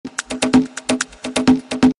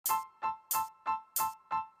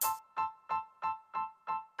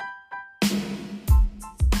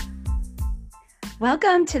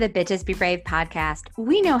Welcome to the Bitches Be Brave podcast.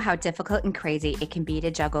 We know how difficult and crazy it can be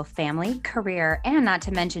to juggle family, career, and not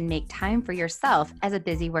to mention make time for yourself as a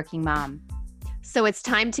busy working mom. So it's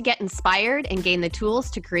time to get inspired and gain the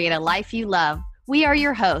tools to create a life you love. We are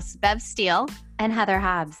your hosts, Bev Steele and Heather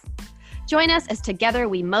Hobbs. Join us as together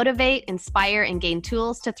we motivate, inspire, and gain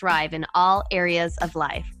tools to thrive in all areas of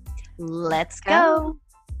life. Let's go.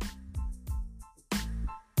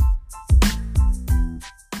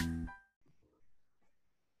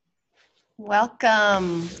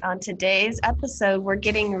 Welcome. On today's episode, we're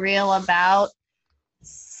getting real about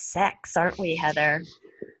sex, aren't we, Heather?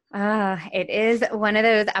 It is one of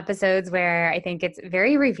those episodes where I think it's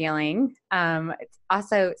very revealing. It's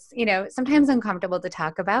also, sometimes uncomfortable to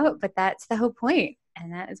talk about, but that's the whole point,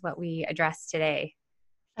 and that is what we address today.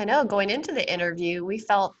 I know. Going into the interview, we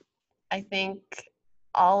felt, I think,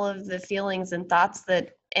 all of the feelings and thoughts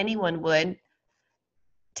that anyone would,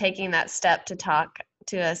 taking that step to talk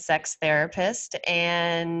to a sex therapist,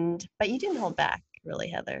 but you didn't hold back, really,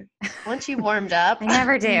 Heather. Once you warmed up. I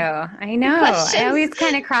never do. I know. I always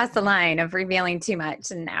kind of cross the line of revealing too much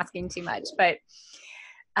and asking too much, but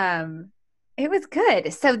it was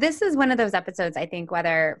good. So this is one of those episodes, I think,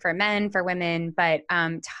 whether for men, for women, but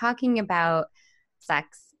talking about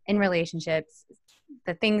sex in relationships,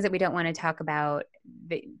 the things that we don't want to talk about,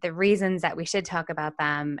 the reasons that we should talk about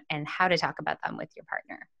them, and how to talk about them with your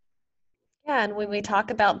partner. Yeah, and when we talk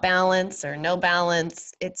about balance or no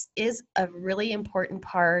balance, it is a really important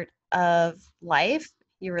part of life,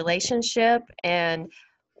 your relationship, and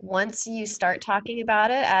once you start talking about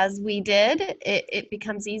it, as we did, it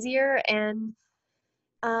becomes easier, and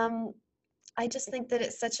I just think that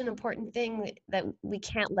it's such an important thing that we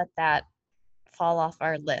can't let that fall off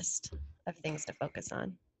our list of things to focus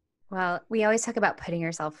on. Well, we always talk about putting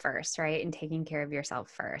yourself first, right? And taking care of yourself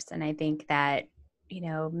first. And I think that,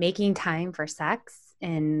 making time for sex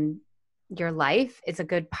in your life is a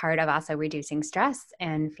good part of also reducing stress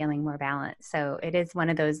and feeling more balanced. So it is one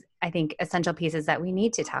of those, I think, essential pieces that we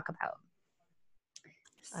need to talk about.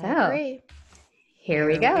 So, I agree. Here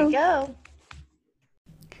we go.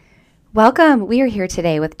 Welcome. We are here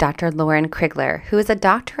today with Dr. Lauren Crigler, who is a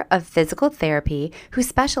doctor of physical therapy who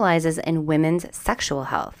specializes in women's sexual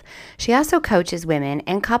health. She also coaches women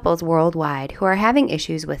and couples worldwide who are having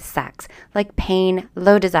issues with sex, like pain,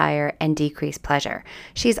 low desire, and decreased pleasure.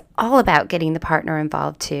 She's all about getting the partner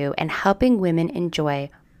involved too and helping women enjoy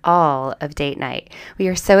all of date night. We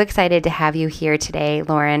are so excited to have you here today,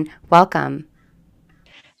 Lauren. Welcome.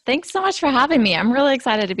 Thanks so much for having me. I'm really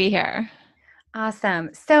excited to be here.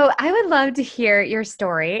 Awesome. So I would love to hear your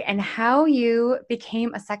story and how you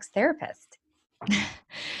became a sex therapist.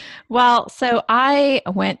 Well, so I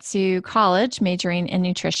went to college majoring in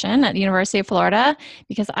nutrition at the University of Florida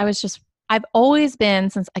because I've always been,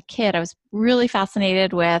 since a kid, I was really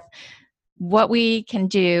fascinated with what we can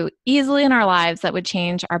do easily in our lives that would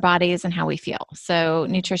change our bodies and how we feel. So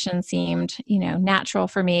nutrition seemed, natural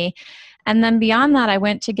for me. And then beyond that, I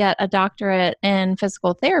went to get a doctorate in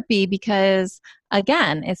physical therapy because,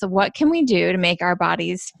 again, it's what can we do to make our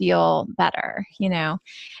bodies feel better,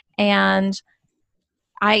 And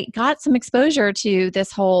I got some exposure to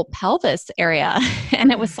this whole pelvis area,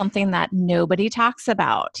 and it was something that nobody talks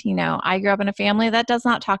about. I grew up in a family that does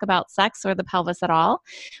not talk about sex or the pelvis at all.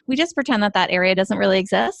 We just pretend that area doesn't really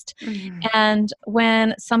exist. Mm-hmm. And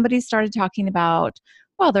when somebody started talking about,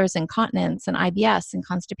 well, there's incontinence and IBS and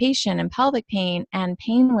constipation and pelvic pain and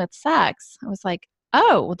pain with sex, I was like,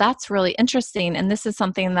 oh, that's really interesting. And this is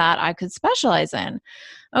something that I could specialize in.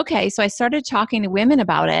 Okay, so I started talking to women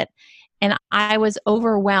about it. And I was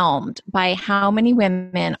overwhelmed by how many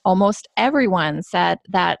women, almost everyone, said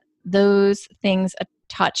that those things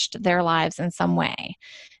touched their lives in some way.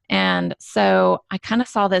 And so I kind of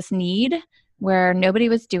saw this need where nobody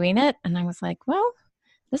was doing it. And I was like, well,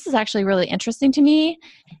 this is actually really interesting to me.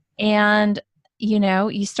 And,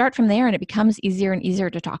 you start from there and it becomes easier and easier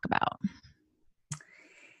to talk about.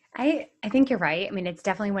 I think you're right. I mean, it's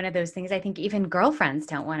definitely one of those things. I think even girlfriends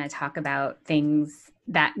don't want to talk about things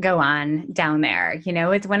that go on down there.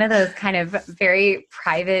 It's one of those kind of very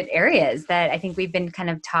private areas that I think we've been kind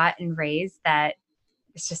of taught and raised that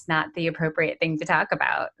it's just not the appropriate thing to talk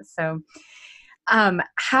about. So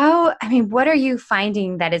what are you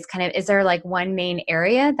finding that is there like one main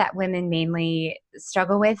area that women mainly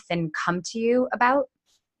struggle with and come to you about?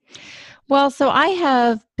 Well, so I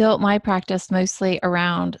have built my practice mostly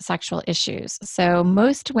around sexual issues. So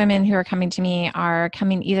most women who are coming to me are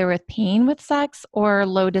coming either with pain with sex or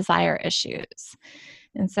low desire issues.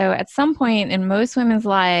 And so at some point in most women's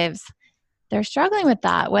lives, they're struggling with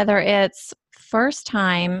that, whether it's first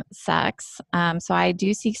time sex. So I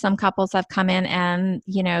do see some couples have come in and,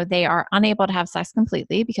 they are unable to have sex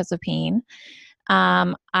completely because of pain.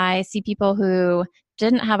 I see people who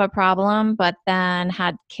didn't have a problem, but then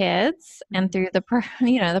had kids, and through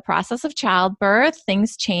the process of childbirth,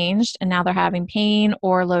 things changed, and now they're having pain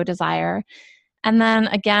or low desire. And then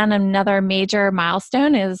again, another major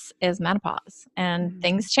milestone is menopause, and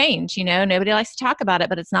things change. Nobody likes to talk about it,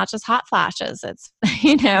 but it's not just hot flashes. It's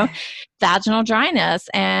vaginal dryness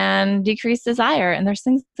and decreased desire. And there's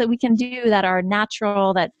things that we can do that are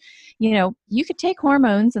natural. That you could take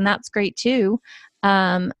hormones, and that's great too.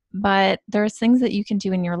 But there's things that you can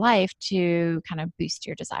do in your life to kind of boost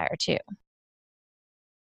your desire too.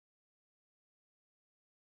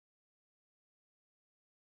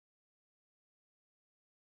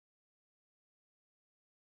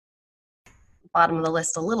 Bottom of the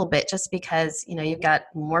list a little bit, just because you've got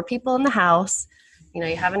more people in the house,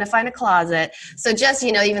 you're having to find a closet, so just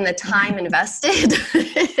even the time invested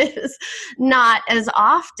is not as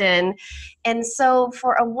often. And so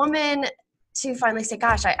for a woman to finally say,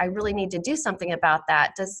 gosh, I really need to do something about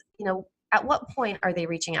that, at what point are they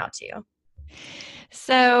reaching out to you?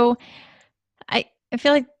 So I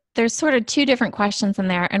feel like there's sort of two different questions in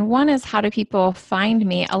there. And one is, how do people find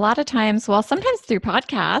me? A lot of times, sometimes through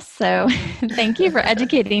podcasts. So thank you for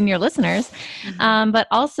educating your listeners. But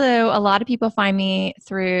also a lot of people find me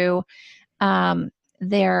through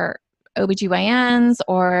their OBGYNs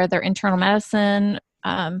or their internal medicine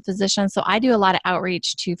physicians. So I do a lot of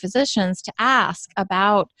outreach to physicians to ask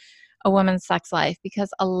about a woman's sex life, because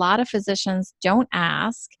a lot of physicians don't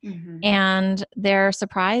ask, and they're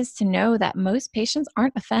surprised to know that most patients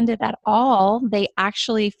aren't offended at all. They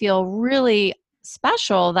actually feel really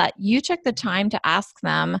special that you took the time to ask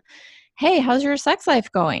them, hey, how's your sex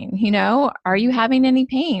life going? Are you having any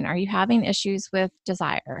pain? Are you having issues with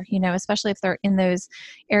desire? Especially if they're in those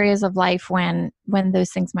areas of life when those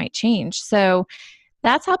things might change. So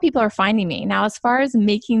that's how people are finding me. Now, as far as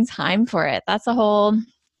making time for it, that's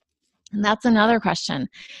another question.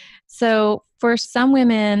 So for some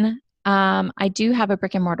women, I do have a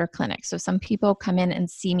brick and mortar clinic. So some people come in and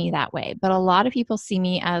see me that way, but a lot of people see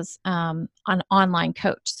me as an online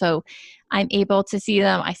coach. So I'm able to see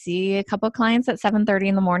them. I see a couple of clients at 7:30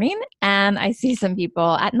 in the morning, and I see some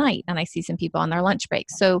people at night, and I see some people on their lunch break.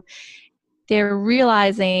 So they're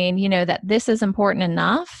realizing, that this is important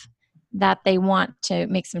enough that they want to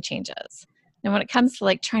make some changes. And when it comes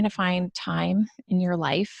to trying to find time in your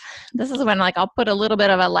life, this is when I'll put a little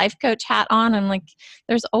bit of a life coach hat on, and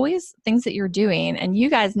there's always things that you're doing, and you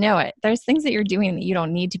guys know it. There's things that you're doing that you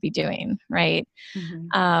don't need to be doing, right?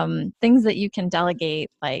 Things that you can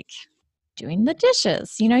delegate, like doing the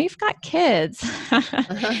dishes. You've got kids.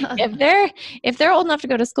 if they're old enough to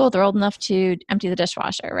go to school, they're old enough to empty the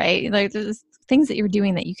dishwasher, right? There's things that you're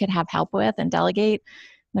doing that you could have help with and delegate.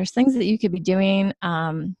 There's things that you could be doing.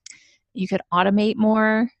 You could automate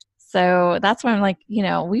more. So that's why I'm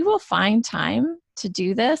we will find time to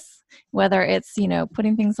do this, whether it's,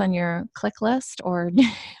 putting things on your click list or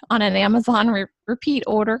on an Amazon repeat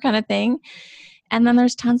order kind of thing. And then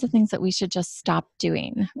there's tons of things that we should just stop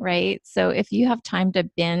doing, right? So if you have time to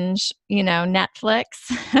binge, Netflix,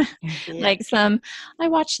 I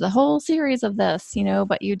watched the whole series of this,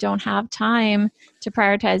 but you don't have time to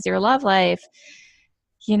prioritize your love life,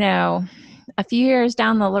 a few years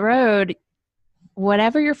down the road,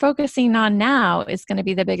 whatever you're focusing on now is going to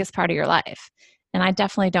be the biggest part of your life. And I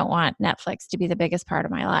definitely don't want Netflix to be the biggest part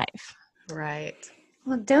of my life. Right.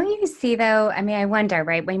 Well, don't you see though, I wonder,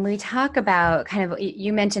 right, when we talk about kind of,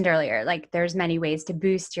 you mentioned earlier, there's many ways to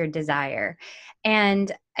boost your desire.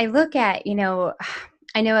 And I look at,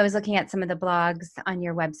 I know I was looking at some of the blogs on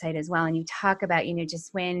your website as well, and you talk about,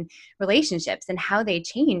 just when relationships and how they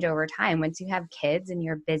change over time once you have kids and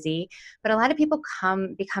you're busy, but a lot of people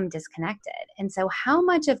become disconnected. And so how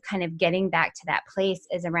much of kind of getting back to that place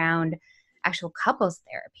is around actual couples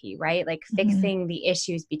therapy, right? Fixing the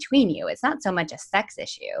issues between you. It's not so much a sex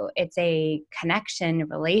issue. It's a connection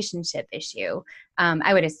relationship issue,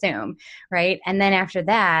 I would assume, right? And then after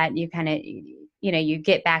that, you kind of, you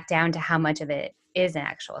get back down to how much of it is an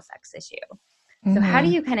actual sex issue. So how do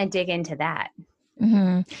you kind of dig into that?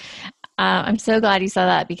 I'm so glad you said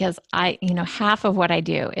that, because half of what I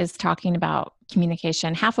do is talking about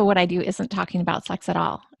communication. Half of what I do isn't talking about sex at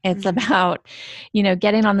all. It's about,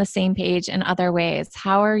 getting on the same page in other ways.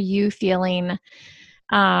 How are you feeling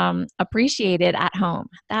appreciated at home?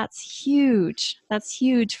 That's huge. That's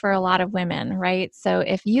huge for a lot of women, right? So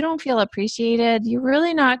if you don't feel appreciated, you're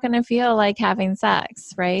really not going to feel like having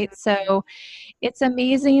sex, right? So it's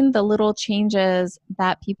amazing the little changes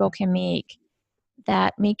that people can make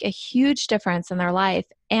that make a huge difference in their life,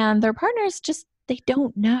 and their partners just, they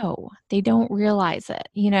don't know. They don't realize it,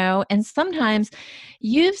 and sometimes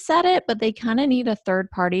you've said it, but they kind of need a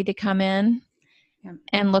third party to come in Yeah.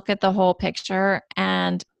 and look at the whole picture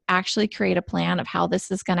and actually create a plan of how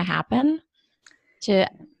this is going to happen to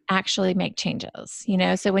actually make changes,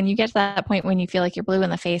 So when you get to that point when you feel like you're blue in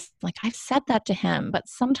the face, like I've said that to him, but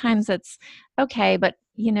sometimes it's okay, but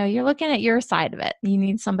you're looking at your side of it. You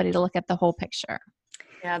need somebody to look at the whole picture.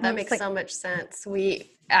 Yeah, that makes so much sense.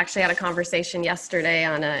 We actually had a conversation yesterday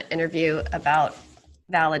on an interview about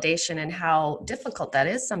validation and how difficult that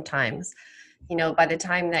is sometimes. By the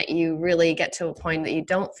time that you really get to a point that you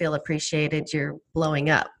don't feel appreciated, you're blowing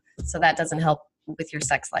up. So that doesn't help with your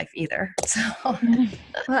sex life either. So,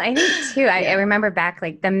 well, I think too, I remember back,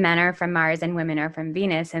 like the men are from Mars and women are from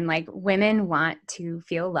Venus, and like women want to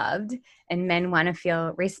feel loved and men want to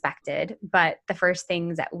feel respected. But the first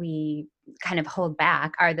things that we kind of hold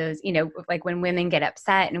back are those, like when women get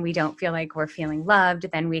upset and we don't feel like we're feeling loved,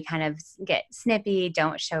 then we kind of get snippy,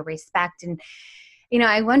 don't show respect. And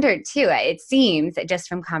I wonder too, it seems that just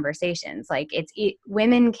from conversations, like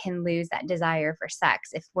women can lose that desire for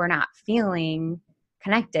sex if we're not feeling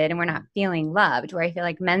connected and we're not feeling loved, where I feel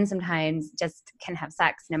like men sometimes just can have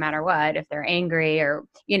sex no matter what, if they're angry or,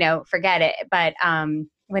 forget it. But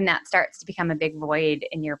when that starts to become a big void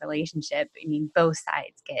in your relationship, I mean, both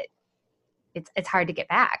sides it's hard to get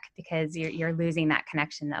back because you're losing that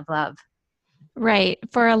connection of love. Right.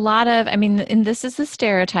 For a lot of, and this is a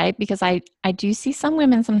stereotype because I do see some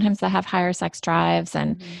women sometimes that have higher sex drives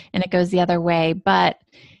and it goes the other way. But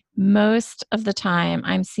most of the time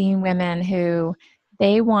I'm seeing women who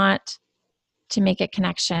they want to make a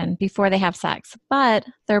connection before they have sex, but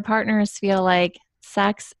their partners feel like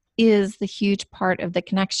sex is the huge part of the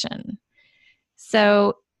connection.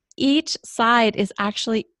 So each side is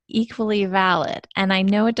actually equally valid. And I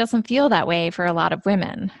know it doesn't feel that way for a lot of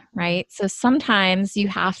women, right? So sometimes you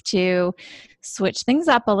have to switch things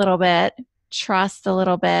up a little bit, trust a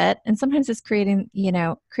little bit. And sometimes it's creating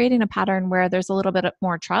a pattern where there's a little bit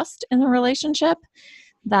more trust in the relationship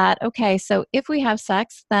that, okay, so if we have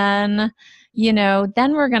sex, then,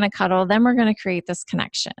 then we're going to cuddle, then we're going to create this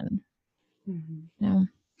connection.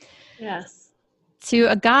 Yes. To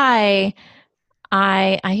a guy,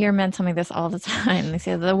 I hear men tell me this all the time. They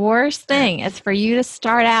say the worst thing is for you to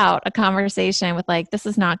start out a conversation with like, this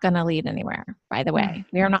is not going to lead anywhere, by the way.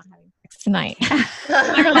 We are not having sex tonight.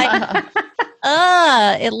 They're like,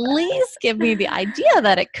 at least give me the idea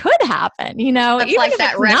that it could happen, That's even like if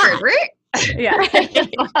that it's record. not. Yeah.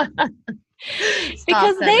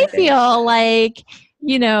 Because they feel like,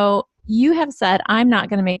 you have said, I'm not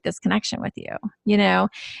going to make this connection with you,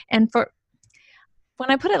 and when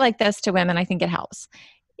I put it like this to women, I think it helps.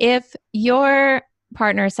 If your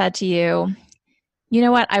partner said to you, you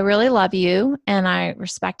know what, I really love you and I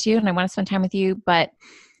respect you and I want to spend time with you, but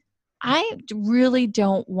I really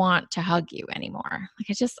don't want to hug you anymore.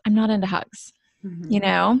 Like I'm not into hugs, I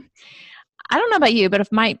don't know about you, but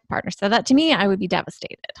if my partner said that to me, I would be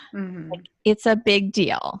devastated. Like, it's a big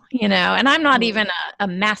deal, and I'm not even a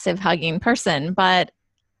massive hugging person, but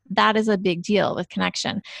that is a big deal with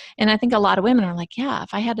connection. And I think a lot of women are like, yeah,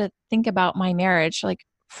 if I had to think about my marriage like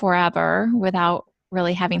forever without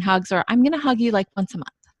really having hugs, or I'm going to hug you like once a month,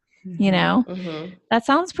 that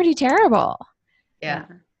sounds pretty terrible. Yeah.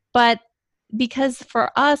 But because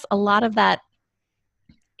for us, a lot of that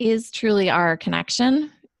is truly our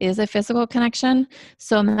connection, is a physical connection.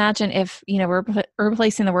 So imagine if, we're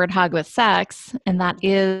replacing the word hug with sex, and that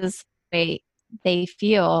is they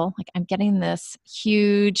feel like I'm getting this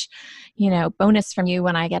huge, bonus from you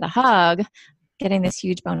when I get a hug, getting this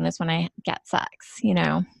huge bonus when I get sex,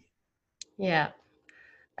 Yeah,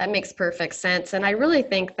 that makes perfect sense. And I really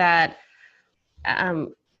think that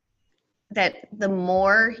that the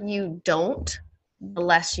more you don't, the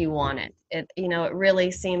less you want it. It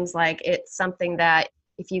really seems like it's something that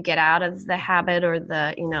if you get out of the habit or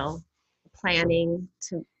the, planning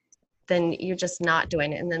to, then you're just not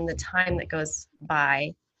doing it. And then the time that goes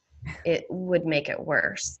by, it would make it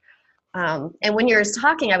worse. And when you're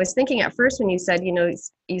talking, I was thinking at first when you said,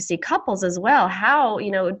 you see couples as well, how,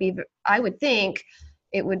 I would think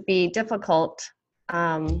it would be difficult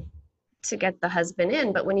to get the husband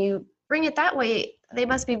in. But when you bring it that way, they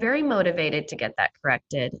must be very motivated to get that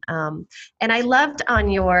corrected. And I loved on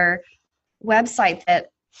your website that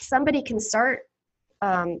somebody can start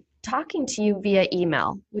talking to you via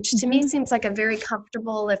email, which to me seems like a very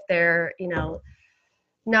comfortable, if they're,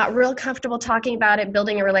 not real comfortable talking about it,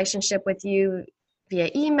 building a relationship with you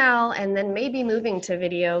via email, and then maybe moving to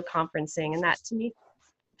video conferencing. And that to me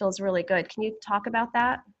feels really good. Can you talk about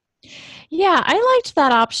that? Yeah, I liked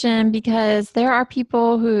that option because there are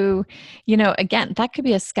people who, again, that could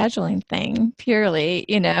be a scheduling thing purely,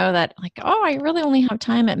 that like, oh, I really only have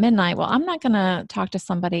time at midnight. Well, I'm not going to talk to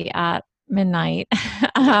somebody at midnight.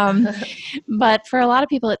 um, but for a lot of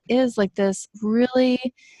people, it is like this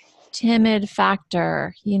really timid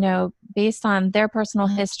factor, based on their personal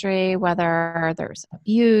history, whether there's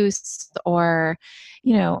abuse or,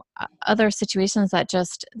 other situations that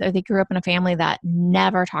just they grew up in a family that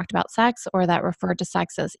never talked about sex or that referred to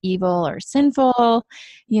sex as evil or sinful,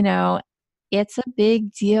 you know, it's a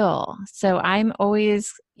big deal. So I'm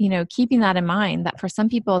always, keeping that in mind that for some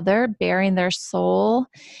people, they're bearing their soul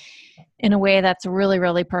in a way that's really,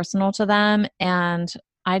 really personal to them. And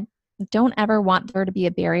I don't ever want there to be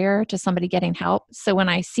a barrier to somebody getting help. So when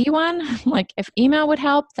I see one, like if email would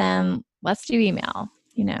help, then let's do email.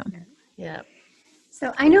 Yeah.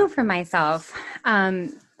 So I know for myself,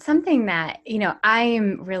 something that,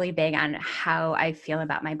 I'm really big on how I feel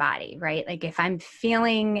about my body, right? Like if I'm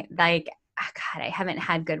feeling like, oh God, I haven't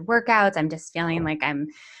had good workouts, I'm just feeling like I'm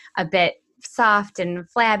a bit soft and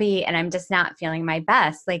flabby and I'm just not feeling my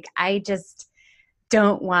best. Like I just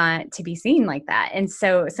don't want to be seen like that. And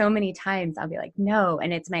so many times I'll be like, no,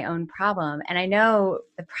 and it's my own problem. And I know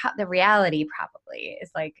the reality probably is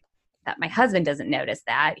like that my husband doesn't notice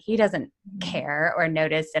that. He doesn't care or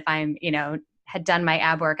notice if I'm, had done my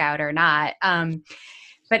ab workout or not.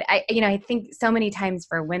 But I think so many times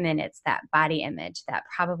for women, it's that body image that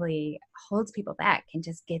probably holds people back and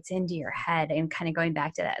just gets into your head and kind of going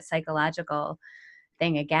back to that psychological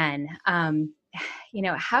thing again.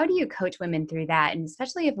 How do you coach women through that? And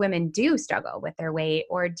especially if women do struggle with their weight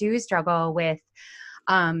or do struggle with,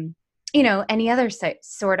 any other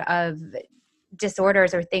sort of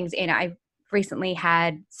disorders or things. I recently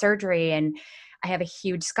had surgery and I have a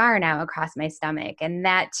huge scar now across my stomach. And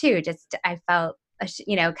that too, just, I felt,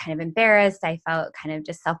 kind of embarrassed. I felt kind of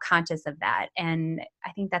just self-conscious of that. And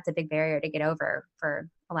I think that's a big barrier to get over for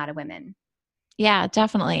a lot of women. Yeah,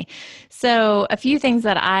 definitely. So, a few things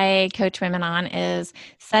that I coach women on is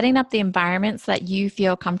setting up the environment so that you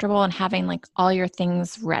feel comfortable and having like all your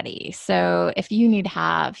things ready. So, if you need to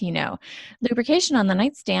have, lubrication on the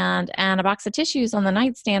nightstand and a box of tissues on the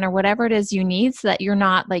nightstand or whatever it is you need so that you're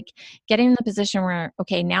not like getting in the position where,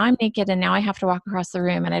 okay, now I'm naked and now I have to walk across the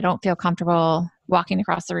room and I don't feel comfortable walking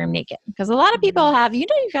across the room naked. Because a lot of people have, you've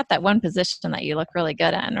got that one position that you look really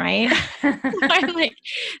good in, right? I'm like,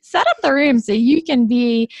 set up the room so you can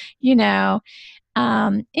be, in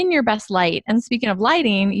your best light. And speaking of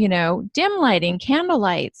lighting, dim lighting, candle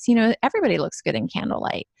lights, everybody looks good in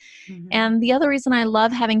candlelight. Mm-hmm. And the other reason I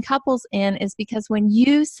love having couples in is because when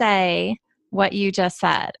you say what you just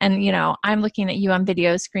said, and, I'm looking at you on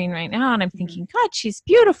video screen right now and I'm thinking, God, she's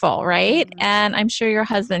beautiful, right? Mm-hmm. And I'm sure your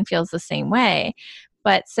husband feels the same way.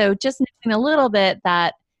 But so just knowing a little bit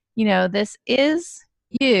that, this is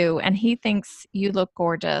you and he thinks you look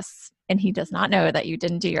gorgeous and he does not know that you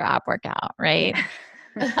didn't do your ab workout, right?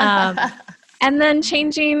 Yeah. And then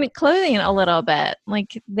changing clothing a little bit.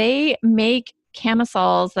 Like they make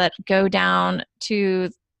camisoles that go down to,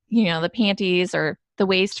 the panties or the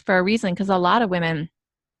waist for a reason because a lot of women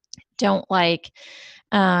don't like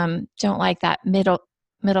that middle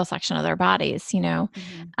section of their bodies,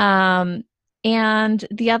 Mm-hmm. and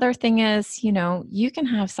the other thing is, you can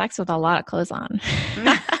have sex with a lot of clothes on,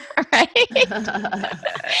 right?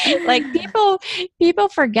 Like people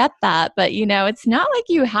forget that, but it's not like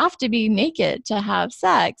you have to be naked to have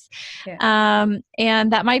sex. Yeah.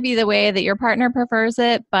 And that might be the way that your partner prefers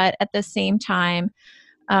it, but at the same time,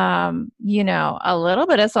 a little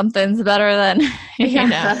bit of something's better than,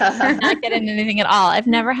 not getting anything at all. I've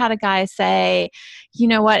never had a guy say, you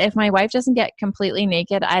know what, if my wife doesn't get completely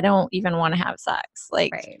naked, I don't even want to have sex.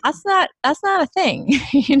 Like Right. that's not a thing,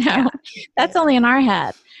 Yeah. that's only in our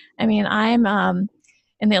head. I mean, I'm,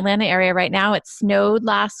 in the Atlanta area right now. It snowed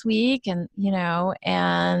last week and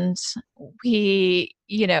we,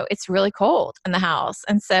 it's really cold in the house.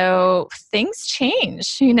 And so things change,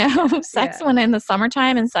 sex Yeah. when in the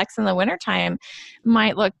summertime and sex in the wintertime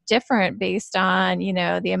might look different based on,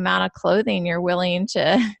 the amount of clothing you're willing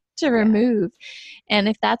to remove. And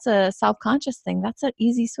if that's a self-conscious thing, that's an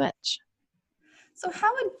easy switch. So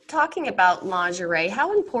talking about lingerie,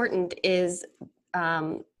 how important is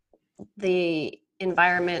the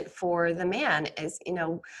environment for the man? As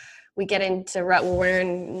we get into we're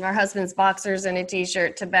wearing our husband's boxers and a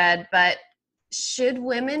t-shirt to bed, but should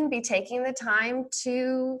women be taking the time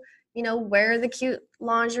to wear the cute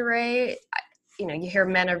lingerie? You hear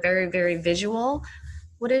men are very, very visual.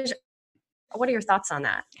 What are your thoughts on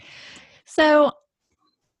that? So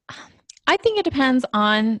I think it depends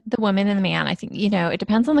on the woman and the man. I think, it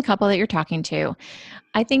depends on the couple that you're talking to.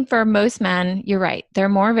 I think for most men, you're right. They're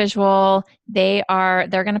more visual. They're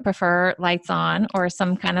going to prefer lights on or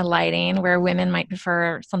some kind of lighting, where women might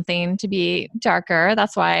prefer something to be darker.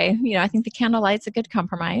 That's why, I think the candlelight's a good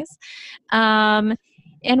compromise. And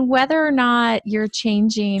whether or not you're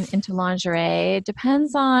changing into lingerie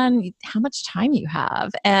depends on how much time you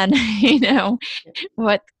have and,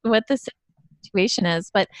 what the situation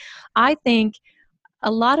is. But I think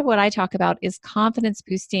a lot of what I talk about is confidence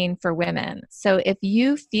boosting for women. So if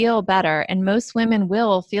you feel better, and most women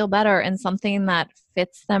will feel better in something that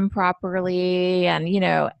fits them properly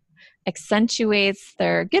and, accentuates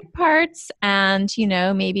their good parts and,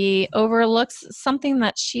 maybe overlooks something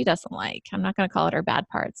that she doesn't like. I'm not going to call it her bad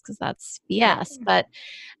parts because that's BS, but,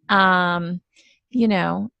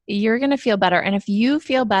 you're going to feel better. And if you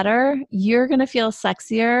feel better, you're going to feel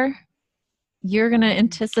sexier. You're going to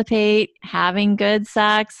anticipate having good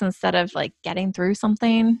sex instead of like getting through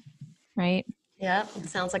something, right? Yeah, it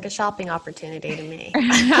sounds like a shopping opportunity to me.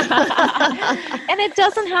 And it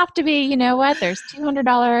doesn't have to be, there's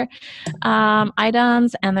 $200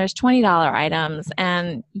 items and there's $20 items,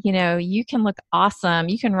 and, you can look awesome.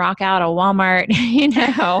 You can rock out a Walmart,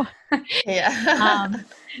 Yeah.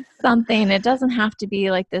 Something. It doesn't have to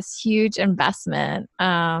be like this huge investment.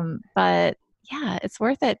 But yeah, it's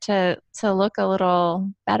worth it to look a little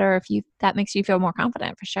better that makes you feel more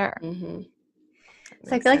confident, for sure. Mm-hmm.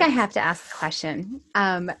 So I feel like I have to ask a question.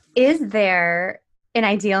 Is there an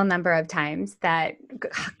ideal number of times that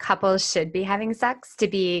couples should be having sex to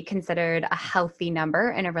be considered a healthy number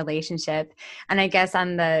in a relationship? And I guess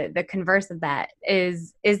on the converse of that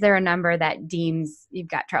is there a number that deems you've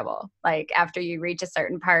got trouble, like after you reach a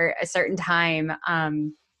certain part, a certain time?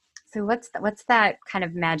 So what's that kind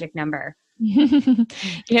of magic number?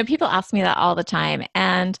 People ask me that all the time,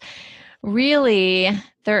 and really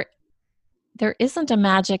there isn't a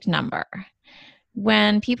magic number.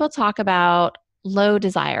 When people talk about low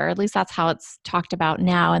desire, at least that's how it's talked about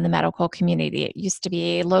now in the medical community. It used to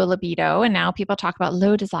be low libido, and now people talk about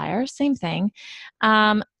low desire, same thing.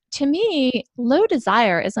 To me, low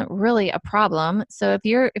desire isn't really a problem. So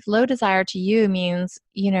if low desire to you means,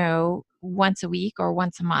 once a week or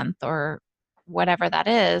once a month or whatever that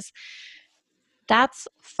is, that's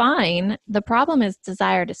fine. The problem is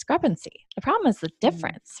desire discrepancy. The problem is the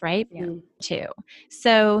difference, right? Yeah. Too.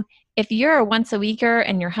 So if you're a once a weeker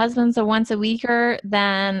and your husband's a once a weeker,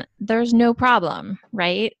 then there's no problem,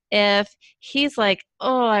 right? If he's like,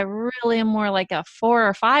 oh, I really am more like a 4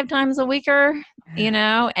 or 5 times a weeker,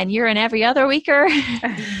 and you're an every other weeker,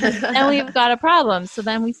 then we've got a problem. So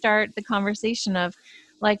then we start the conversation of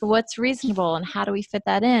like, what's reasonable and how do we fit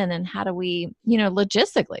that in? And how do we,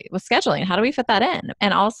 logistically with scheduling, how do we fit that in?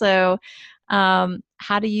 And also,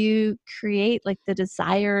 how do you create like the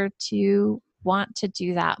desire to want to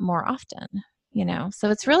do that more often?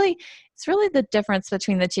 So it's really the difference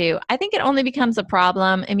between the two. I think it only becomes a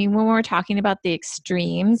problem. I mean, when we're talking about the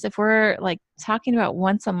extremes, if we're like talking about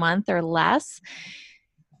once a month or less,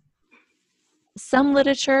 some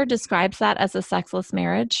literature describes that as a sexless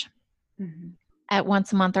marriage. Mm-hmm. At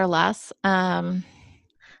once a month or less. I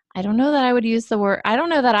don't know that I would use the word, I don't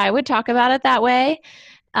know that I would talk about it that way.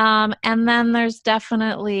 And then there's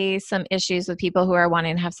definitely some issues with people who are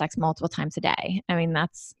wanting to have sex multiple times a day. I mean,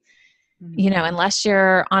 that's, unless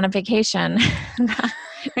you're on a vacation,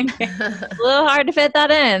 it's a little hard to fit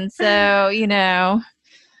that in. So, yeah.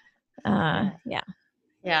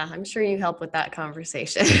 Yeah, I'm sure you help with that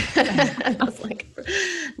conversation. I was like,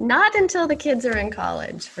 not until the kids are in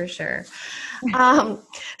college, for sure.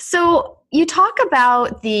 So you talk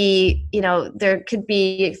about there could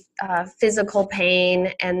be physical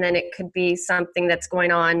pain, and then it could be something that's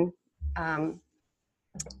going on,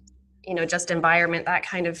 just environment, that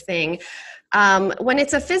kind of thing. When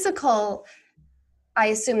it's a physical, I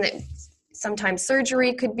assume that sometimes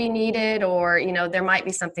surgery could be needed, or, there might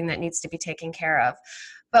be something that needs to be taken care of.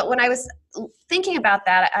 But when I was thinking about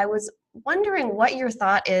that, I was wondering what your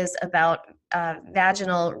thought is about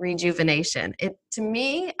vaginal rejuvenation. To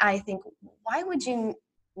me, I think, why would you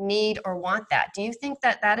need or want that? Do you think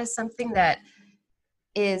that that is something that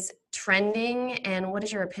is trending? And what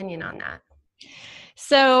is your opinion on that?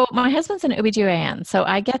 So my husband's an OBGYN, so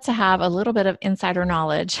I get to have a little bit of insider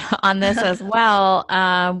knowledge on this as well,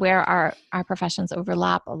 where our professions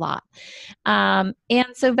overlap a lot. And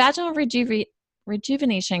so vaginal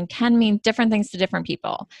rejuvenation can mean different things to different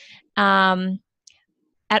people.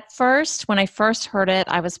 At first, when I first heard it,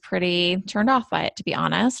 I was pretty turned off by it, to be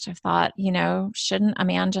honest. I thought, shouldn't a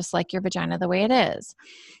man just like your vagina the way it is?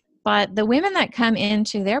 But the women that come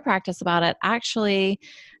into their practice about it actually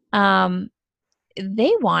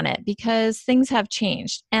they want it because things have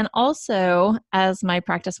changed. And also, as my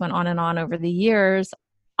practice went on and on over the years,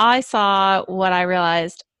 I saw what I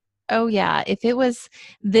realized, oh yeah, if it was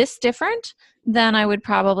this different, then I would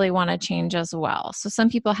probably want to change as well. So some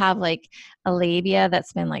people have like a labia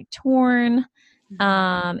that's been like torn.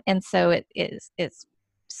 And so it's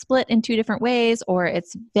split in two different ways, or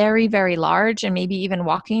it's very, very large, and maybe even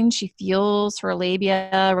walking, she feels her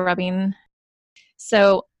labia rubbing.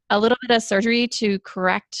 So a little bit of surgery to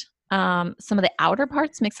correct some of the outer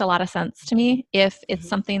parts makes a lot of sense to me if it's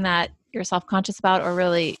something that you're self-conscious about or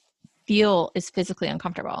really feel is physically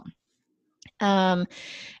uncomfortable. And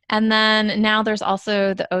then now there's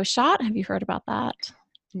also the O shot. Have you heard about that?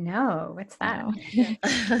 No, what's that? No.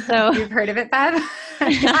 So you've heard of it, Bev?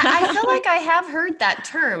 I feel like I have heard that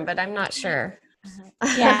term, but I'm not sure.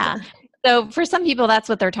 Yeah. So for some people, that's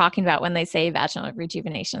what they're talking about when they say vaginal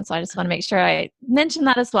rejuvenation. So I just want to make sure I mention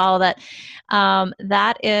that as well, that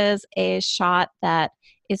that is a shot that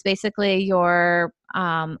is basically your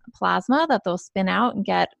plasma that they'll spin out and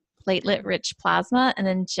get platelet-rich plasma and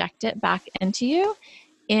inject it back into you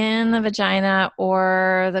in the vagina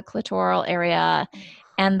or the clitoral area.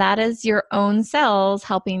 And that is your own cells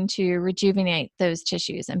helping to rejuvenate those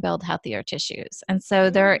tissues and build healthier tissues. And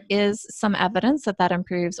so there is some evidence that that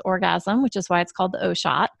improves orgasm, which is why it's called the O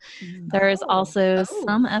shot. There is also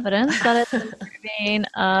some evidence that it's improving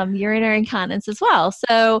urinary incontinence as well.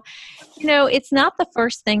 So, you know, it's not the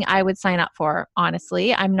first thing I would sign up for,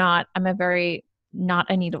 honestly. I'm a very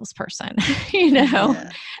not a needles person, you know,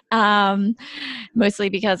 mostly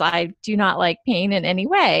because I do not like pain in any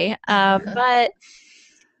way. But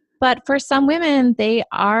for some women, they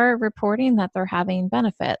are reporting that they're having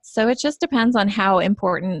benefits. So it just depends on how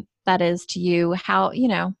important that is to you, how, you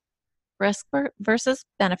know, risk versus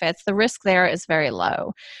benefits. The risk there is very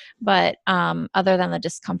low, but other than the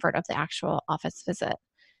discomfort of the actual office visit.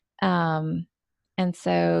 And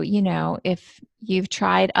so, you know, if you've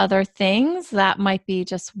tried other things, that might be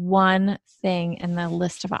just one thing in the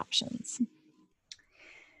list of options.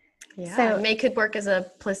 Yeah, so it could work as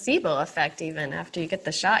a placebo effect even after you get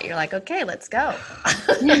the shot. You're like, okay, let's go.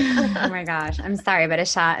 Oh my gosh, I'm sorry, but a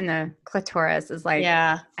shot in the clitoris is like,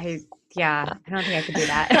 yeah, I don't think I could do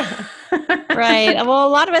that. Right. Well, a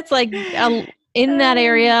lot of it's like in that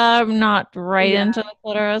area, not right into the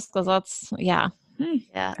clitoris, because that's, yeah.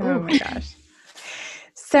 Oh my gosh.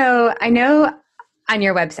 So I know on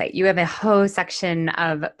your website, you have a whole section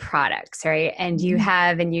of products, right? And you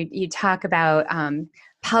have, and you talk about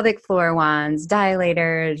pelvic floor wands,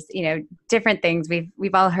 dilators, you know, different things.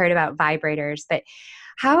 We've all heard about vibrators, but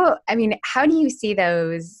how do you see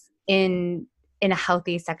those in a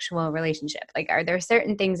healthy sexual relationship? Like, are there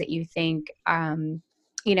certain things that you think,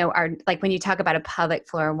 you know, are like when you talk about a pelvic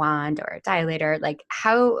floor wand or a dilator, like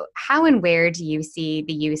how and where do you see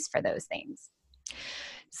the use for those things?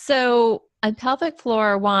 So a pelvic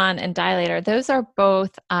floor wand and dilator, those are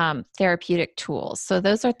both therapeutic tools. So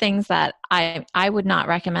those are things that I would not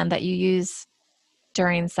recommend that you use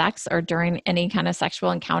during sex or during any kind of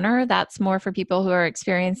sexual encounter. That's more for people who are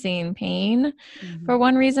experiencing pain for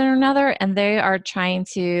one reason or another, and they are trying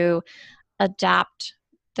to adapt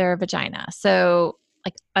their vagina. So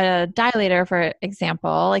like a dilator, for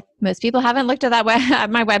example, like most people haven't looked at at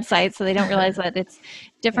my website, so they don't realize that it's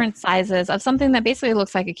different sizes of something that basically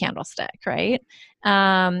looks like a candlestick, right?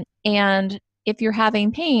 And if you're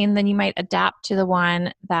having pain, then you might adapt to the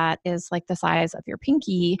one that is like the size of your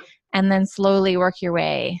pinky and then slowly work your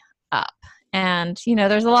way up. And, you know,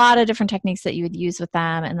 there's a lot of different techniques that you would use with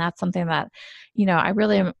them. And that's something that, you know, I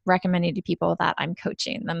really am recommending to people that I'm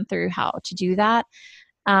coaching them through how to do that.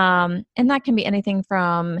 And that can be anything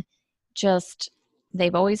from just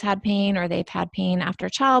they've always had pain, or they've had pain after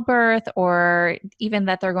childbirth, or even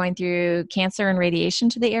that they're going through cancer and radiation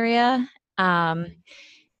to the area, and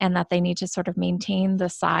that they need to sort of maintain the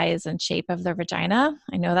size and shape of their vagina.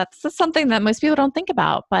 I know that's something that most people don't think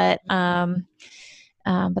about, but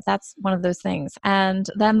that's one of those things. And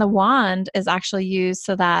then the wand is actually used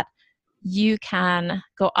so that you can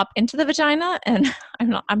go up into the vagina, and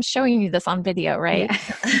I'm showing you this on video, right?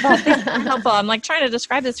 But it's helpful. I'm like trying to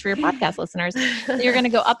describe this for your podcast listeners. So you're going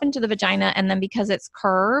to go up into the vagina, and then because it's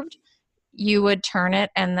curved, you would turn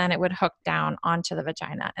it, and then it would hook down onto the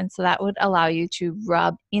vagina. And so that would allow you to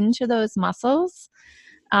rub into those muscles,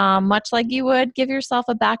 much like you would give yourself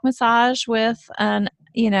a back massage with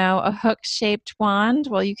a hook-shaped wand.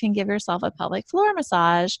 Well, you can give yourself a pelvic floor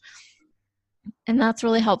massage. And that's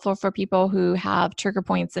really helpful for people who have trigger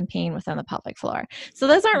points and pain within the pelvic floor. So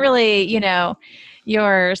those aren't really, you know,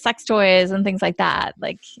 your sex toys and things like that,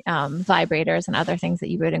 like vibrators and other things that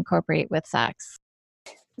you would incorporate with sex.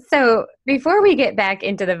 So before we get back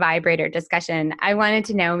into the vibrator discussion, I wanted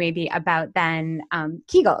to know maybe about then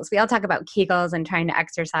Kegels. We all talk about Kegels and trying to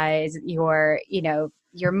exercise your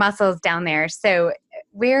muscles down there. So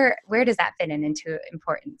where does that fit into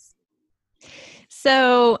importance?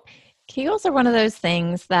 So Kegels are one of those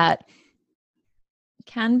things that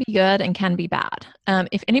can be good and can be bad.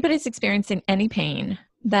 If anybody's experiencing any pain,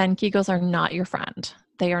 then Kegels are not your friend.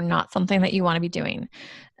 They are not something that you want to be doing.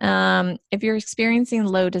 If you're experiencing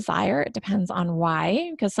low desire, it depends on why,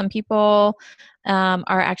 because some people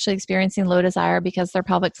are actually experiencing low desire because their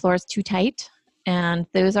pelvic floor is too tight. And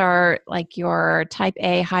those are like your type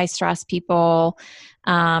A high stress people,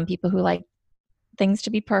 people who like things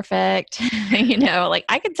to be perfect. Like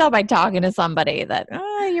I can tell by talking to somebody that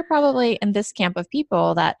you're probably in this camp of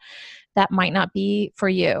people that might not be for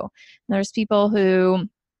you. And there's people who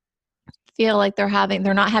feel like they're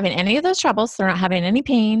not having any of those troubles. They're not having any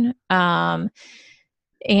pain. And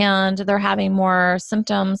they're having more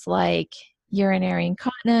symptoms like urinary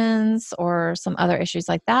incontinence or some other issues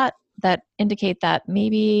like that indicate that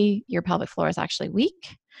maybe your pelvic floor is actually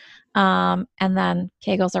weak. And then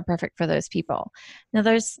Kegels are perfect for those people. Now,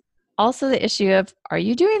 there's also the issue of, are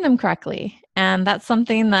you doing them correctly? And that's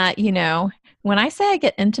something that, when I say I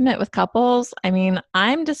get intimate with couples, I mean,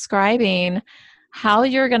 I'm describing how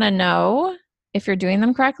you're going to know if you're doing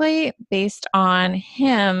them correctly based on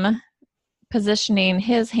him positioning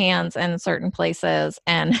his hands in certain places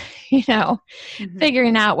and,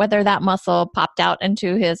 figuring out whether that muscle popped out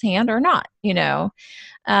into his hand or not,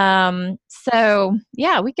 So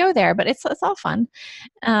yeah, we go there, but it's all fun.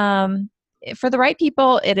 For the right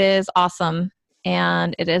people, it is awesome.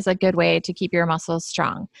 And it is a good way to keep your muscles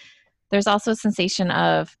strong. There's also a sensation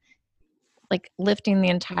of like lifting the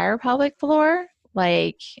entire pelvic floor.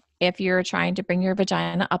 Like if you're trying to bring your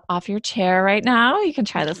vagina up off your chair right now, you can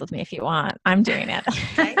try this with me if you want. I'm doing it.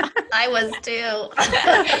 I was too.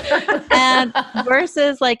 And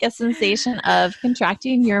versus like a sensation of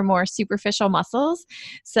contracting your more superficial muscles.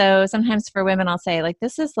 So sometimes for women, I'll say like,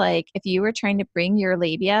 this is like if you were trying to bring your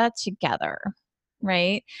labia together.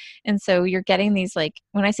 Right. And so you're getting these, like,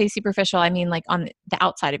 when I say superficial, I mean like on the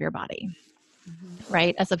outside of your body.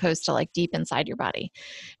 Right? As opposed to like deep inside your body.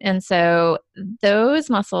 And so those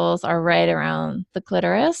muscles are right around the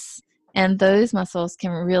clitoris, and those muscles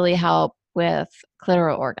can really help with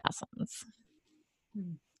clitoral orgasms.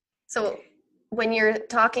 So when you're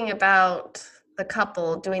talking about the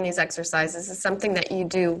couple doing these exercises, is this something that you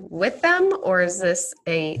do with them, or is this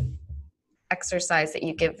a exercise that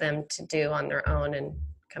you give them to do on their own and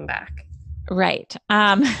come back? Right.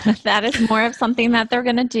 That is more of something that they're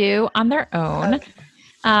going to do on their own. Okay.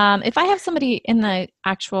 If I have somebody in the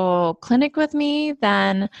actual clinic with me,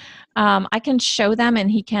 then I can show them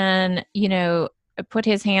and he can, put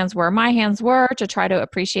his hands where my hands were to try to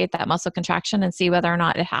appreciate that muscle contraction and see whether or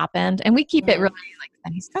not it happened. And we keep it really like,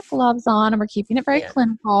 and he's got gloves on and we're keeping it very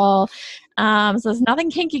clinical. So there's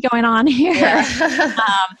nothing kinky going on here. Yeah.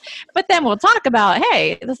 But then we'll talk about,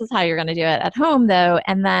 hey, this is how you're going to do it at home though.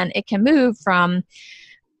 And then it can move from,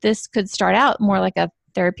 this could start out more like a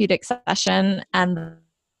therapeutic session and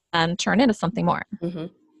turn into something more. Mm-hmm.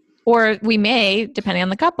 Or we may, depending on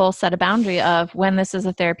the couple, set a boundary of when this is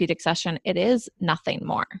a therapeutic session, it is nothing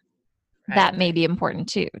more. Right. That may be important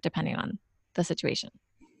too, depending on the situation.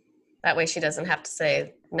 That way she doesn't have to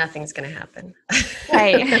say, nothing's going to happen.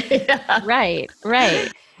 Right. Yeah. Right.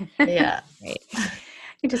 Yeah. Right.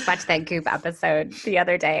 I just watched that Goop episode the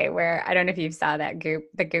other day where, I don't know if you saw that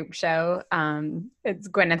the Goop show. It's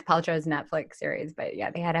Gwyneth Paltrow's Netflix series, but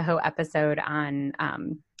yeah, they had a whole episode on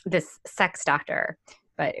this sex doctor.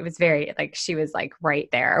 But it was very, like, she was like right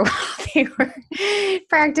there while they were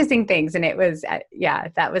practicing things. And it was,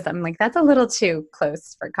 I'm like, that's a little too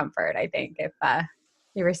close for comfort, I think, if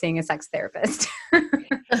you were seeing a sex therapist.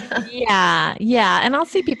 Yeah. And I'll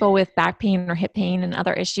see people with back pain or hip pain and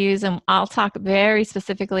other issues. And I'll talk very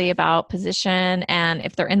specifically about position. And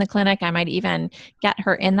if they're in the clinic, I might even get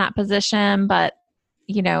her in that position. But,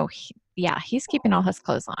 he's keeping all his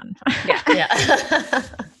clothes on. Yeah.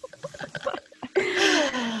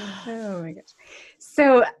 Oh my gosh.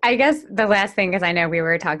 So I guess the last thing, because I know we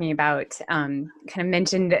were talking about kind of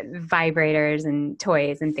mentioned vibrators and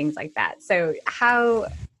toys and things like that. So how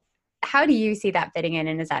do you see that fitting in?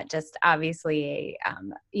 And is that just obviously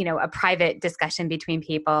a private discussion between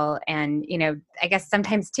people? And, I guess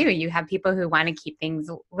sometimes too, you have people who want to keep things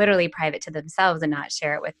literally private to themselves and not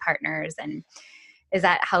share it with partners. And is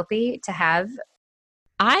that healthy to have?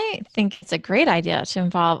 I think it's a great idea to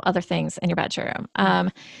involve other things in your bedroom.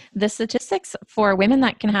 The statistics for women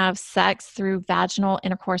that can have sex through vaginal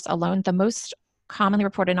intercourse alone, the most commonly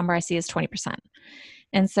reported number I see is 20%.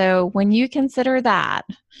 And so when you consider that,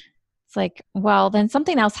 it's like, well, then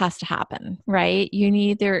something else has to happen, right? You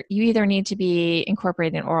either need to be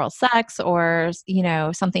incorporating oral sex or,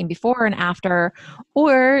 something before and after,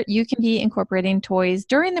 or you can be incorporating toys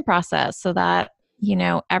during the process so that,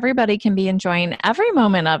 everybody can be enjoying every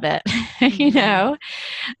moment of it.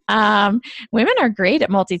 Um, Women are great at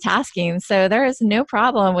multitasking, so there is no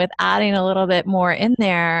problem with adding a little bit more in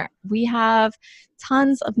there. We have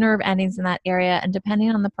tons of nerve endings in that area, and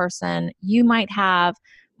depending on the person, you might have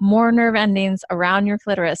more nerve endings around your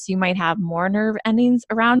clitoris. You might have more nerve endings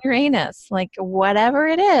around your anus, like whatever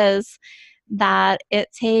it is that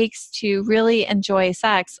it takes to really enjoy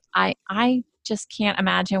sex. I just can't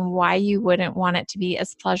imagine why you wouldn't want it to be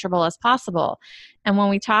as pleasurable as possible. And when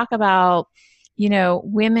we talk about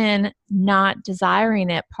women not desiring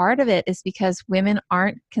it, part of it is because women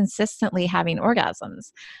aren't consistently having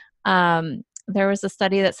orgasms. There was a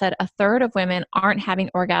study that said a third of women aren't having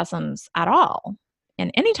orgasms at all,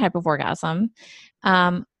 in any type of orgasm.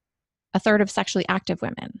 A third of sexually active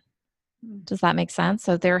women. Does that make sense?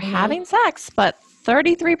 So they're having sex, but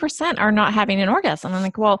 33% are not having an orgasm. I'm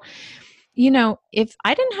like, well, if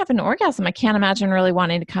I didn't have an orgasm, I can't imagine really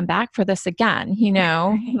wanting to come back for this again,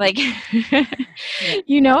 like,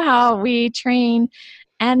 how we train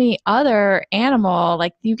any other animal,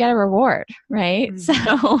 like you get a reward, right? So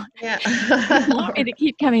yeah. you want me to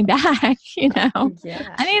keep coming back, Yeah.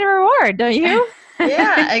 I need a reward, don't you?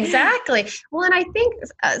 Yeah, exactly. Well, and I think,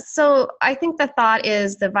 I think the thought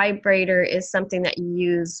is the vibrator is something that you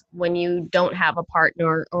use when you don't have a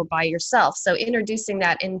partner or by yourself. So introducing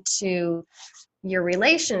that into your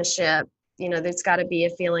relationship, there's got to be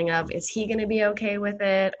a feeling of, is he going to be okay with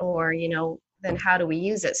it? Or, then how do we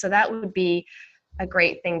use it? So that would be a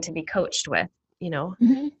great thing to be coached with,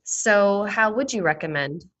 Mm-hmm. So how would you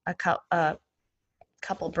recommend a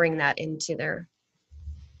couple bring that into their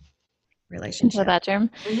relationship? Into the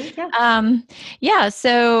bedroom. Mm-hmm, yeah.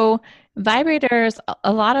 So vibrators,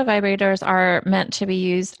 a lot of vibrators are meant to be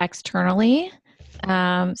used externally.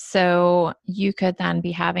 So you could then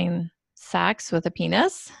be having sex with a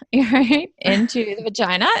penis, right, into the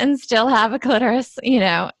vagina and still have a clitoris,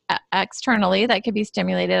 externally that could be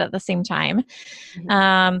stimulated at the same time.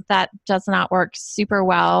 That does not work super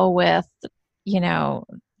well with,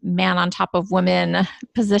 man on top of woman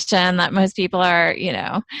position that most people are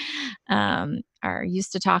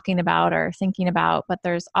used to talking about or thinking about, but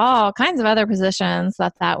there's all kinds of other positions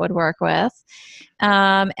that would work with.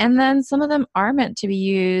 And then some of them are meant to be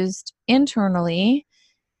used internally.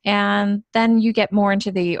 And then you get more into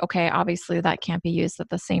okay, obviously that can't be used at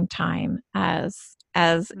the same time as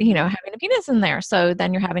having a penis in there. So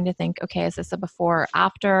then you're having to think, okay, is this a before or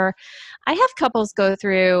after? I have couples go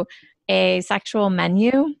through a sexual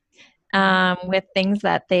menu with things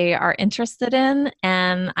that they are interested in.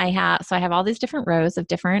 And I have all these different rows of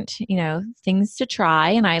different, things to try.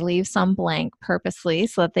 And I leave some blank purposely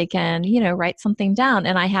so that they can, write something down.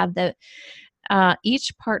 And I have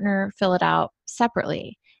each partner fill it out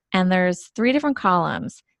separately. And there's 3 different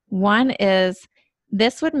columns. One is,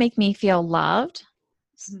 this would make me feel loved.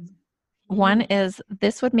 One is,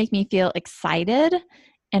 this would make me feel excited.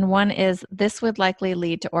 And one is, this would likely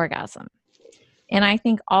lead to orgasm. And I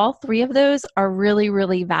think all 3 of those are really,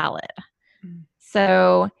 really valid.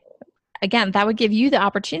 So again, that would give you the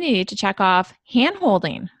opportunity to check off hand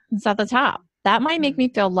holding. It's at the top. That might make me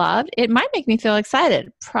feel loved. It might make me feel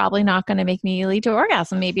excited. Probably not going to make me lead to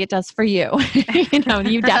orgasm. Maybe it does for you.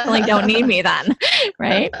 You definitely don't need me then,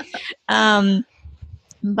 right?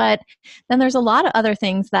 But then there's a lot of other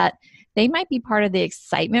things that they might be part of the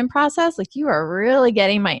excitement process. Like, you are really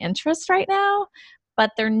getting my interest right now,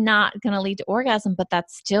 but they're not going to lead to orgasm, but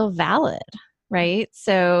that's still valid, right?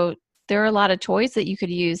 So there are a lot of toys that you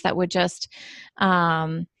could use that would just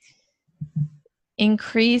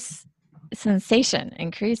increase sensation,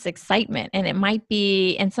 increase excitement. And it might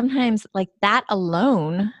be, and sometimes like that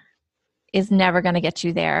alone is never going to get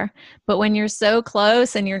you there. But when you're so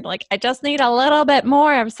close and you're like, I just need a little bit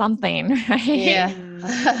more of something, right?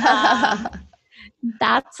 Yeah.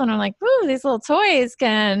 That's when I'm like, ooh, these little toys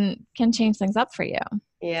can change things up for you.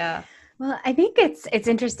 Yeah. Well, I think it's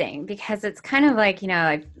interesting because it's kind of like,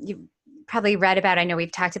 you've probably read about, I know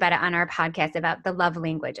we've talked about it on our podcast about the love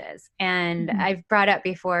languages. And I've brought up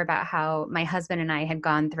before about how my husband and I had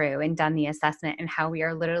gone through and done the assessment and how we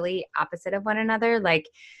are literally opposite of one another. Like,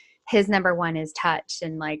 his number 1 is touch,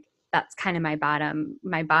 and like that's kind of my bottom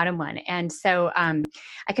one. And so I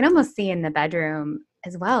can almost see in the bedroom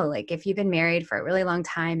as well, like if you've been married for a really long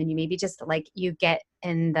time and you maybe just like you get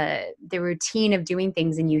in the routine of doing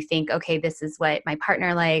things and you think, okay, this is what my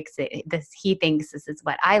partner likes, he thinks this is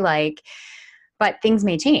what I like. but things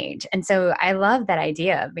may change. And so I love that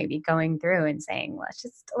idea of maybe going through and saying, let's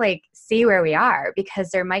just like see where we are, because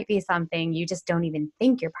there might be something you just don't even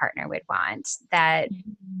think your partner would want that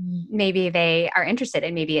maybe they are interested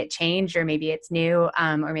in. Maybe it changed, or maybe it's new,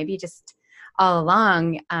 or maybe just all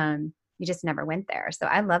along, you just never went there. So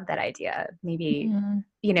I love that idea. Maybe,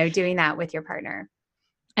 doing that with your partner.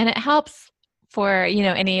 And it helps for,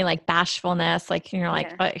 any like bashfulness, like, you're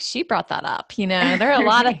like, oh, she brought that up. There are a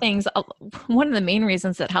lot of things. One of the main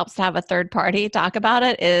reasons it helps to have a third party talk about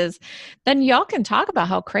it is then y'all can talk about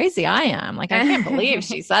how crazy I am. Like, I can't believe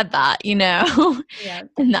she said that, Yeah.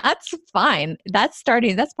 and that's fine. That's part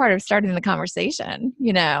of starting the conversation,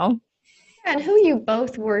 And who you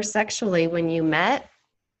both were sexually when you met,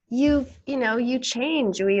 you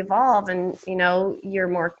change, you evolve, and,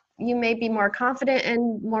 you may be more confident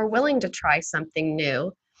and more willing to try something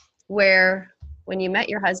new, where when you met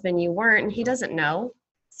your husband, you weren't, and he doesn't know.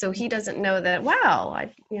 So he doesn't know that, wow,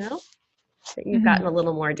 that you've gotten a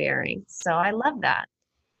little more daring. So I love that.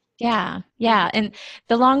 Yeah. Yeah. And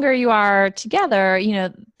the longer you are together,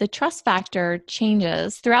 the trust factor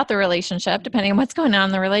changes throughout the relationship, depending on what's going on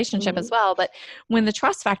in the relationship as well. But when the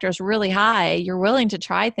trust factor is really high, you're willing to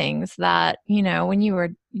try things that, when you were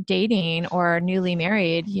dating or newly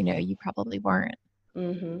married, you probably weren't.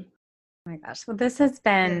 Mm-hmm. Oh my gosh. Well, this has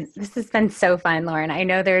been so fun, Lauren. I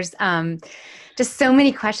know there's just so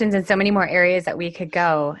many questions and so many more areas that we could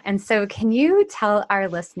go. And so can you tell our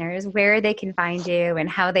listeners where they can find you and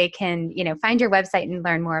how they can, find your website and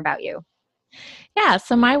learn more about you? Yeah.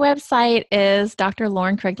 So my website is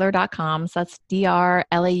drlaurencrigler.com. So that's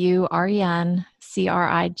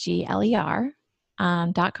DRLAURENCRIGLER.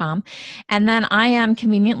 .com. And then I am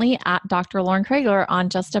conveniently at Dr. Lauren Crigler on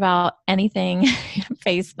just about anything,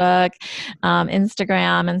 Facebook,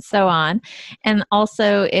 Instagram, and so on. And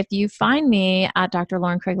also, if you find me at Dr.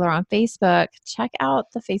 Lauren Crigler on Facebook, check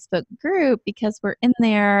out the Facebook group, because we're in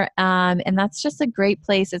there. And that's just a great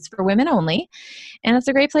place. It's for women only. And it's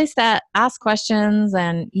a great place to ask questions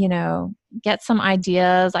and, get some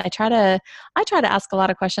ideas. I try to ask a lot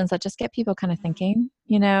of questions that just get people kind of thinking,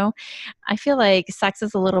 I feel like sex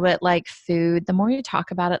is a little bit like food. The more you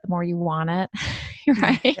talk about it, the more you want it.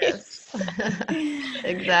 Right? Yes.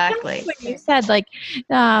 Exactly. What you said, like,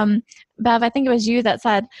 Bev, I think it was you that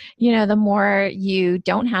said, the more you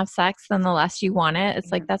don't have sex, then the less you want it.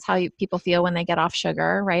 It's like, that's how people feel when they get off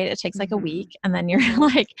sugar, right? It takes like a week, and then you're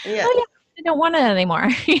like, Yeah. oh yeah, I don't want it anymore.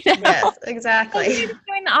 Yes, exactly. You're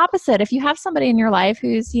doing the opposite. If you have somebody in your life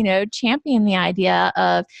who's, championing the idea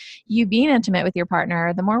of you being intimate with your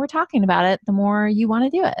partner, the more we're talking about it, the more you want to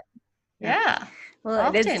do it. Yeah.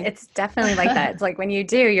 Well, it's definitely like that. It's like when you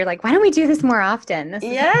do, you're like, why don't we do this more often? This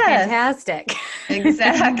is fantastic.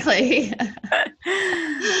 Exactly.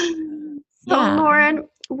 So, Lauren,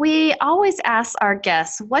 we always ask our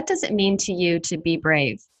guests, what does it mean to you to be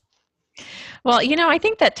brave? Well, I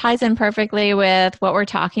think that ties in perfectly with what we're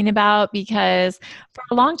talking about, because for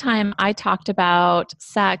a long time, I talked about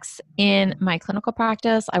sex in my clinical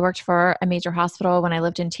practice. I worked for a major hospital when I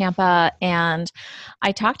lived in Tampa, and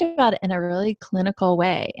I talked about it in a really clinical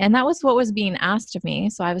way. And that was what was being asked of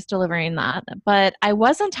me. So I was delivering that. But I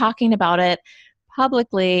wasn't talking about it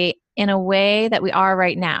publicly in a way that we are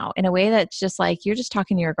right now, in a way that's just like you're just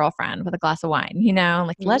talking to your girlfriend with a glass of wine,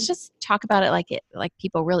 like let's just talk about it like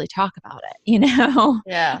people really talk about it,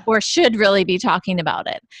 Yeah. or should really be talking about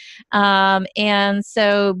it. And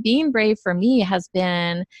so being brave for me has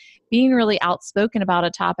been being really outspoken about a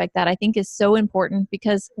topic that I think is so important,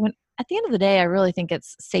 because at the end of the day, I really think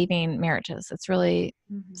it's saving marriages. It's really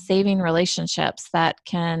saving relationships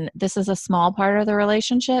this is a small part of the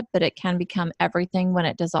relationship, but it can become everything when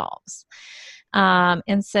it dissolves.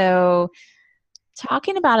 And so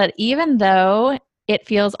talking about it, even though it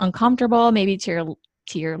feels uncomfortable, maybe to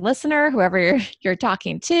your listener, whoever you're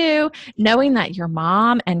talking to, knowing that your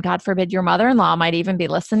mom and God forbid your mother-in-law might even be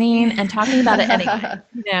listening, and talking about it anyway,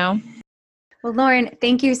 Well, Lauren,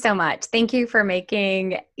 thank you so much. Thank you for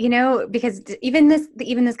making, because even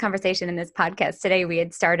this conversation in this podcast today, we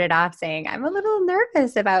had started off saying, I'm a little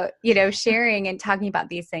nervous about, sharing and talking about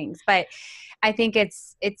these things, but I think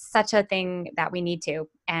it's such a thing that we need to,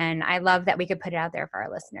 and I love that we could put it out there for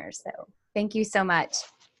our listeners. So thank you so much.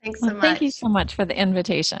 Thanks so much. Thank you so much for the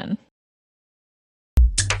invitation.